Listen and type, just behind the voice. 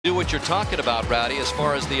what you're talking about, Rowdy, as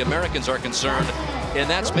far as the Americans are concerned, and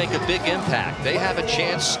that's make a big impact. They have a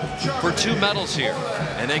chance for 2 medals here,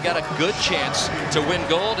 and they got a good chance to win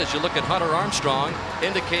gold. As you look at Hunter Armstrong,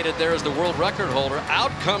 indicated there as the world record holder.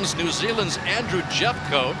 Out comes New Zealand's Andrew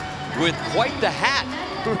Jeffcoat with quite the hat,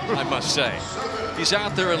 I must say. He's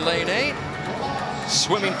out there in lane 8,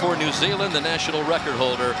 swimming for New Zealand, the national record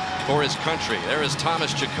holder for his country. There is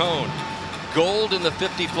Thomas Chacon. Gold in the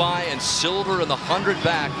 50 fly and silver in the 100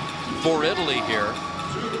 back for Italy here.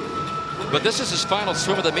 But this is his final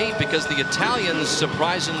swim of the meet, because the Italians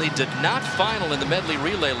surprisingly did not final in the medley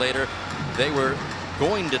relay later. They were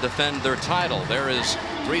going to defend their title. There is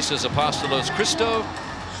Greece's Apostolos Christou,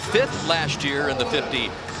 5th last year in the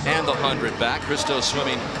 50 and the 100 back. Christou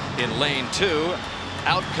swimming in lane 2.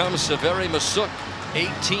 Out comes Severi Masuk,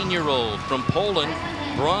 18-year-old from Poland.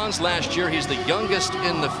 Bronze last year. He's the youngest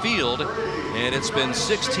in the field, and it's been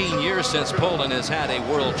 16 years since Poland has had a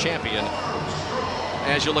world champion.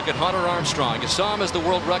 As you look at Hunter Armstrong, you saw him as the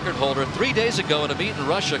world record holder 3 days ago at a meet in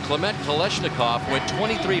Russia. Klement Kolesnikov went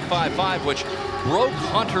 23.55, which broke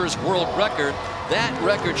Hunter's world record. That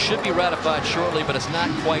record should be ratified shortly, but it's not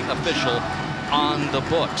quite official on the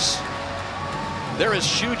books. There is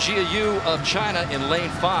Xu Jiayu of China in lane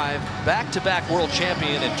 5, back-to-back world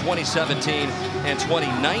champion in 2017 and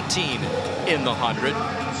 2019 in the 100.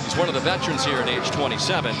 He's one of the veterans here at age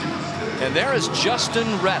 27. And there is Justin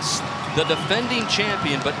Rest, the defending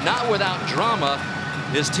champion, but not without drama.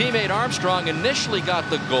 His teammate Armstrong initially got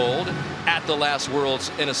the gold at the last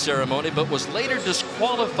Worlds in a ceremony, but was later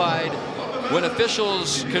disqualified when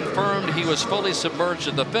officials confirmed he was fully submerged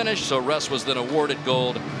at the finish. So Rest was then awarded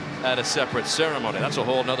gold at a separate ceremony. That's a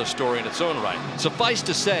whole nother story in its own right. Suffice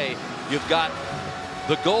to say, you've got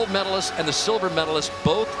the gold medalist and the silver medalist,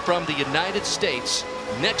 both from the United States,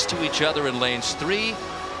 next to each other in lanes 3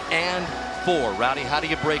 and 4. Rowdy, how do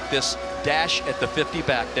you break this dash at the 50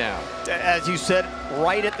 back down? As you said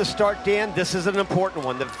right at the start, Dan, this is an important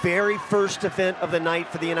one. The very first event of the night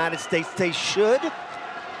for the United States. They should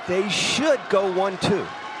go 1-2.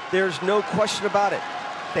 There's no question about it.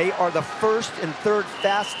 They are the first and third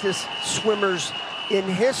fastest swimmers in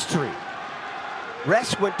history.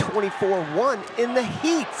 Rest went 24.1 in the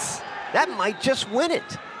heats. That might just win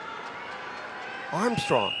it.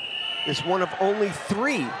 Armstrong is one of only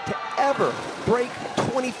 3 to ever break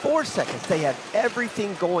 24 seconds. They have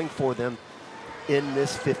everything going for them in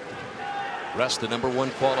this 50. Rest, the #1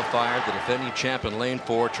 qualifier, the defending champ in lane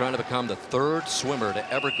 4, trying to become the 3rd swimmer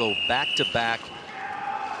to ever go back-to-back,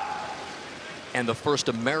 and the first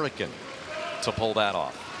American to pull that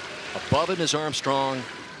off. Above him is Armstrong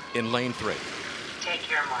in lane 3. Take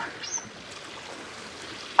your marks.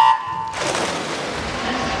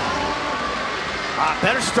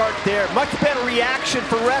 Better start there. Much better reaction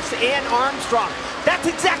for Rest and Armstrong. That's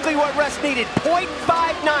exactly what Rest needed.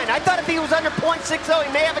 0.59. I thought if he was under 0.60,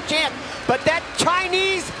 he may have a chance. But that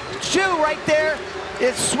Chinese shoe right there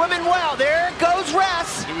is swimming well. There goes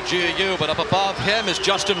Rest. Xu Jiayu, but up above him is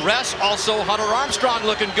Justin Rest. Also Hunter Armstrong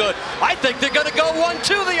looking good. I think they're going to go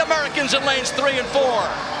 1-2, the Americans, in lanes 3 and 4.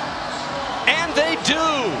 And they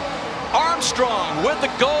do. Armstrong with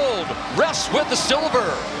the gold. Rest with the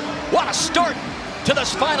silver. What a start to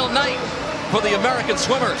this final night for the American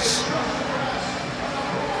swimmers.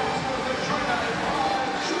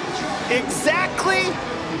 Exactly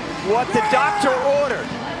what the doctor ordered.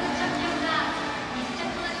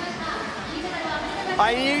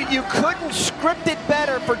 You couldn't script it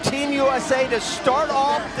better for Team USA to start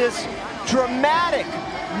off this dramatic,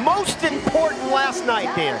 most important last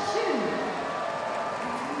night, Dan.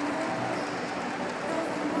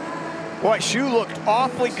 Boy, Xu looked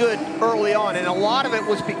awfully good early on, and a lot of it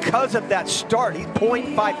was because of that start. He's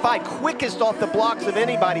 0.55, quickest off the blocks of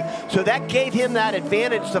anybody, so that gave him that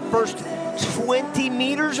advantage the first 20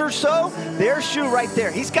 meters or so. There's Xu right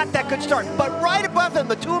there. He's got that good start, but right above him,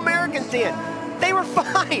 the 2 Americans, Dan, they were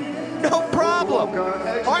fine. No problem.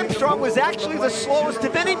 Armstrong was actually the slowest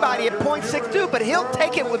of anybody at 0.62, but he'll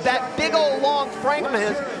take it with that big old long frame of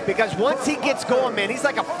his, because once he gets going, man, he's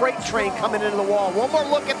like a freight train coming into the wall. One more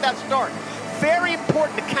look at that start. Very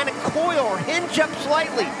important to kind of coil or hinge up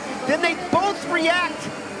slightly. Then they both react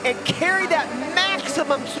and carry that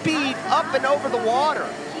maximum speed up and over the water.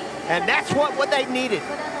 And that's what they needed.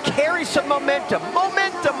 Carry some momentum.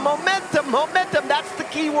 Momentum, momentum, momentum. That's the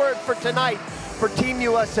key word for tonight for Team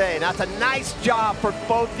USA. And that's a nice job for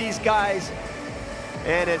both these guys.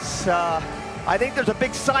 And it's, I think there's a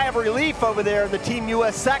big sigh of relief over there in the Team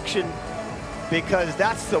US section, because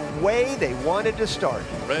that's the way they wanted to start.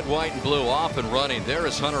 Red, white, and blue off and running. There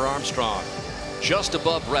is Hunter Armstrong, just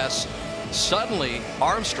above Rest, suddenly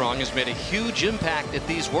Armstrong has made a huge impact at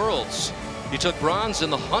these Worlds. He took bronze in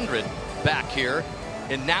the 100 back here,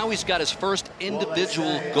 and now he's got his first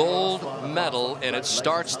individual gold medal, and it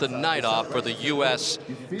starts the night off for the U.S.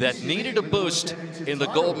 that needed a boost in the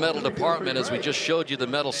gold medal department, as we just showed you the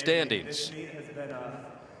medal standings.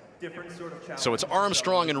 So it's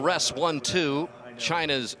Armstrong and Rest 1-2.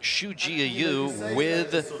 China's Xu Jiayu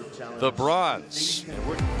with the bronze.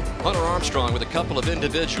 Hunter Armstrong with a couple of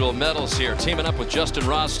individual medals here, teaming up with Justin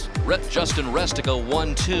Restico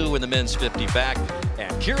 1-2 in the men's 50 back.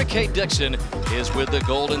 And Kira K. Dixon is with the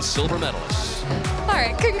gold and silver medalists. All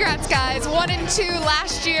right, congrats, guys. 1-2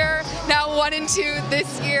 last year, now 1-2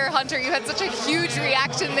 this year. Hunter, you had such a huge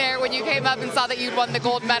reaction there when you came up and saw that you'd won the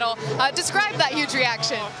gold medal. Describe that huge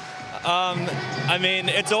reaction. I mean,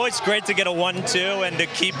 it's always great to get a 1-2 and to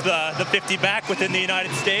keep the 50 back within the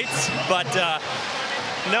United States, but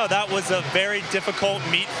no, that was a very difficult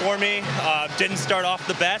meet for me. Didn't start off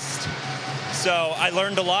the best, so I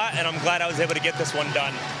learned a lot, and I'm glad I was able to get this one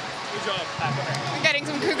done. Good job. We're getting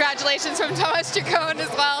some congratulations from Thomas Chacon as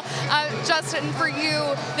well. Justin, for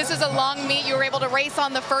you, this is a long meet. You were able to race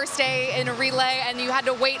on the first day in a relay, and you had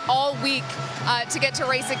to wait all week to get to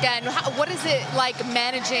race again. What is it like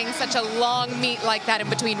managing such a long meet like that in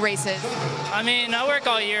between races? I mean, I work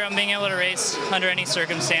all year on being able to race under any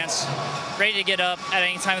circumstance, ready to get up at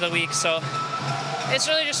any time of the week. So it's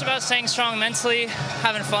really just about staying strong mentally,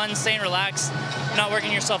 having fun, staying relaxed, not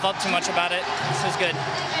working yourself up too much about it. So it's good.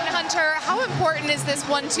 And Hunter, how important is this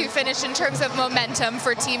 1-2 finish in terms of momentum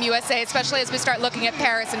for Team USA, especially as we start looking at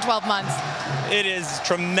Paris in 12 months? It is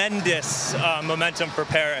tremendous momentum for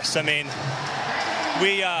Paris. I mean,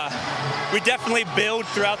 we definitely build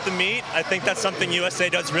throughout the meet. I think that's something USA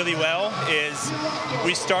does really well, is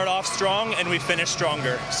we start off strong and we finish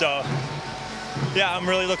stronger. So yeah, I'm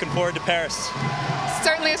really looking forward to Paris.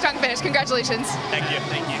 Certainly a strong finish. Congratulations. Thank you.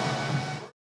 Thank you.